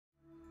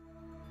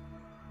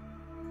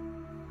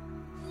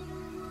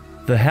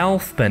The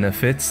health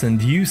benefits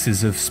and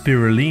uses of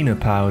spirulina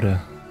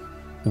powder.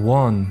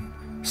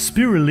 1.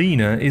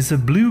 Spirulina is a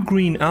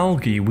blue-green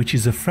algae which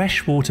is a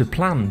freshwater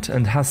plant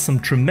and has some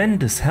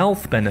tremendous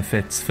health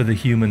benefits for the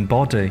human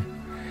body.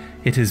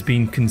 It has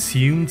been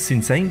consumed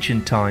since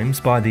ancient times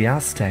by the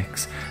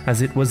Aztecs,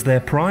 as it was their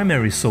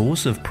primary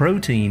source of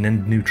protein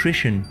and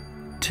nutrition.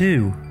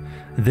 2.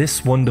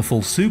 This wonderful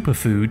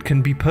superfood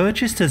can be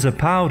purchased as a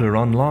powder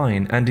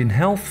online and in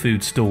health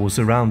food stores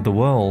around the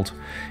world.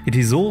 It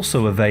is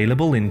also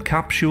available in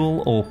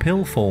capsule or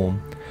pill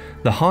form.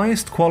 The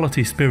highest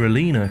quality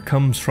spirulina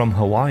comes from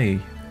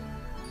Hawaii.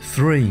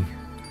 3.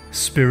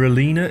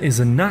 Spirulina is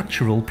a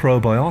natural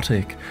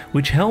probiotic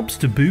which helps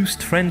to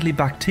boost friendly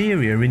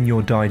bacteria in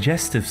your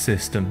digestive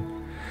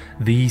system.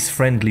 These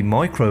friendly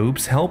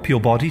microbes help your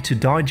body to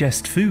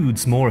digest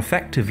foods more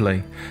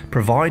effectively,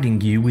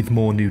 providing you with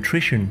more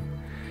nutrition.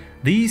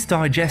 These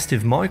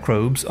digestive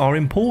microbes are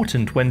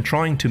important when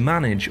trying to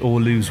manage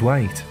or lose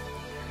weight.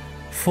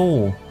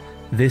 4.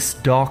 This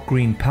dark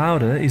green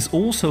powder is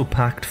also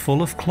packed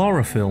full of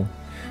chlorophyll.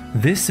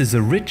 This is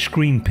a rich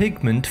green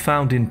pigment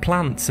found in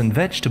plants and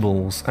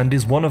vegetables and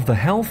is one of the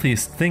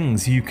healthiest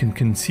things you can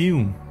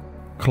consume.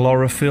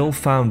 Chlorophyll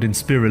found in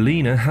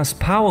spirulina has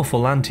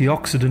powerful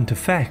antioxidant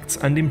effects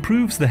and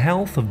improves the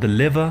health of the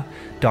liver,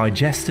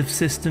 digestive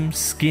system,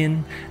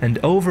 skin, and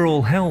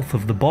overall health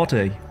of the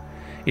body.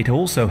 It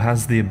also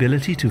has the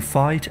ability to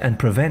fight and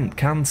prevent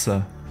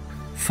cancer.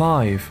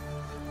 5.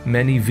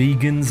 Many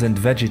vegans and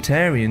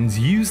vegetarians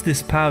use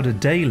this powder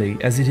daily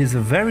as it is a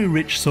very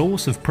rich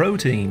source of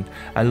protein,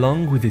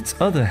 along with its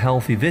other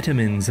healthy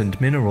vitamins and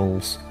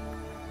minerals.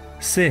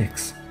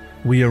 6.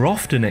 We are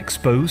often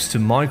exposed to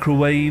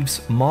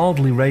microwaves,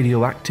 mildly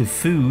radioactive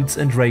foods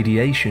and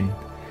radiation.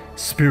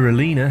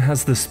 Spirulina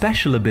has the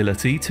special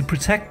ability to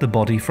protect the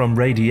body from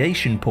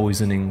radiation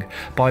poisoning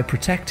by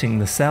protecting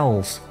the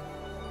cells.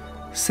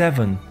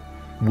 7.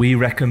 We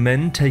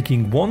recommend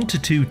taking 1 to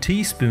 2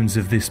 teaspoons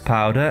of this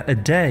powder a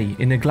day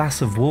in a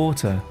glass of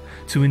water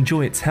to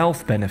enjoy its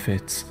health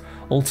benefits.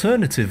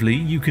 Alternatively,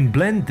 you can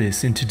blend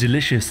this into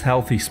delicious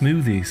healthy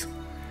smoothies.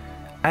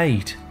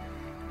 8.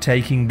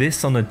 Taking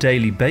this on a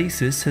daily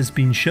basis has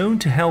been shown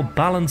to help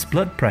balance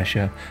blood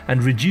pressure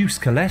and reduce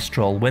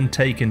cholesterol when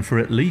taken for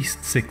at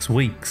least 6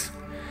 weeks.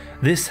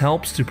 This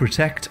helps to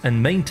protect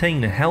and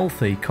maintain a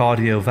healthy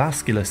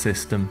cardiovascular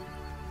system.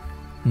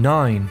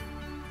 9.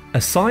 A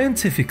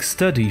scientific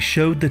study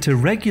showed that a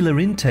regular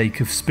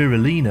intake of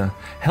spirulina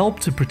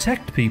helped to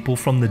protect people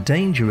from the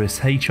dangerous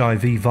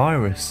HIV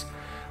virus.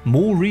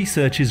 More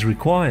research is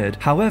required,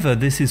 however,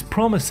 this is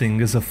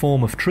promising as a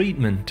form of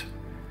treatment.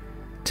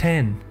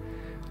 10.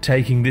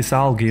 Taking this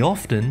algae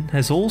often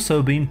has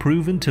also been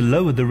proven to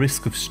lower the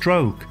risk of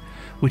stroke,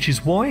 which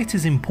is why it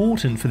is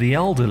important for the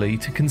elderly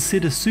to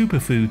consider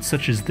superfoods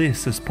such as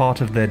this as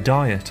part of their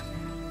diet.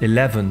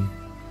 11.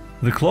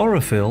 The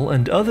chlorophyll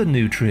and other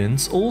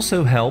nutrients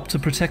also help to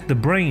protect the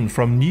brain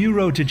from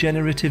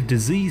neurodegenerative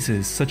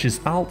diseases such as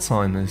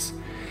Alzheimer's.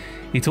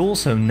 It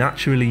also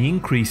naturally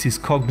increases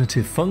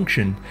cognitive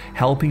function,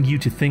 helping you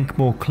to think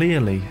more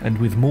clearly and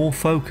with more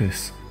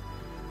focus.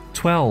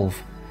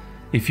 12.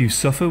 If you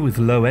suffer with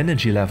low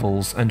energy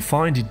levels and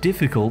find it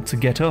difficult to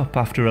get up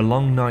after a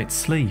long night's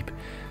sleep,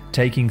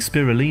 taking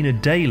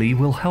spirulina daily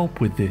will help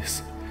with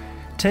this.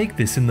 Take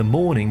this in the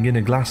morning in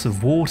a glass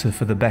of water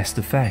for the best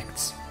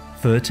effects.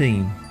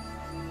 13.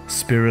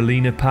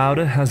 Spirulina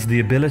powder has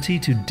the ability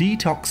to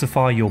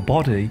detoxify your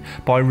body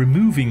by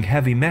removing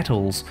heavy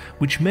metals,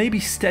 which may be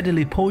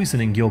steadily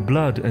poisoning your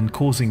blood and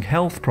causing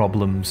health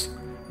problems.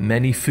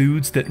 Many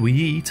foods that we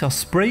eat are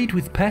sprayed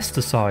with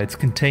pesticides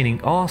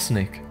containing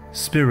arsenic.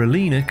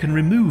 Spirulina can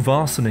remove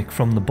arsenic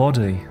from the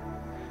body.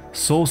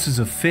 Sources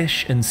of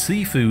fish and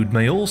seafood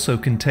may also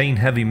contain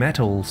heavy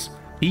metals.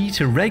 Eat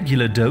a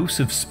regular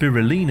dose of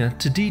spirulina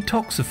to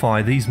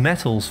detoxify these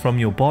metals from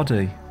your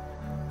body.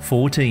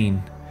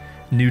 14.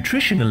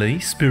 Nutritionally,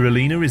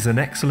 spirulina is an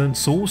excellent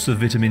source of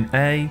vitamin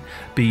A,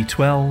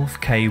 B12,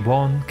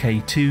 K1,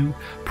 K2,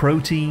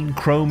 protein,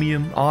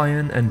 chromium,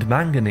 iron and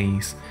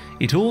manganese.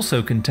 It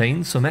also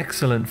contains some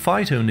excellent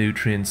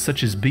phytonutrients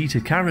such as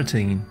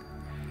beta-carotene.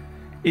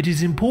 It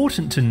is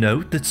important to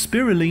note that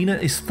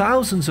spirulina is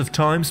thousands of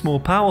times more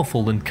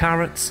powerful than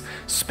carrots,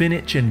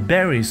 spinach and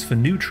berries for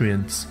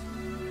nutrients.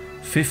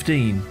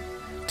 15.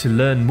 To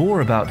learn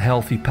more about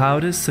healthy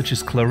powders such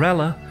as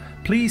chlorella,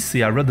 please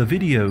see our other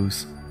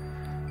videos.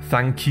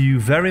 Thank you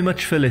very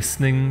much for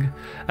listening.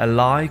 A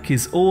like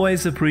is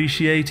always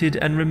appreciated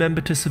and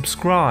remember to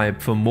subscribe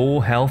for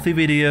more healthy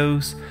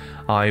videos.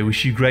 I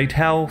wish you great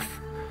health,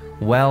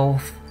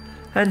 wealth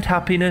and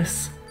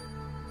happiness.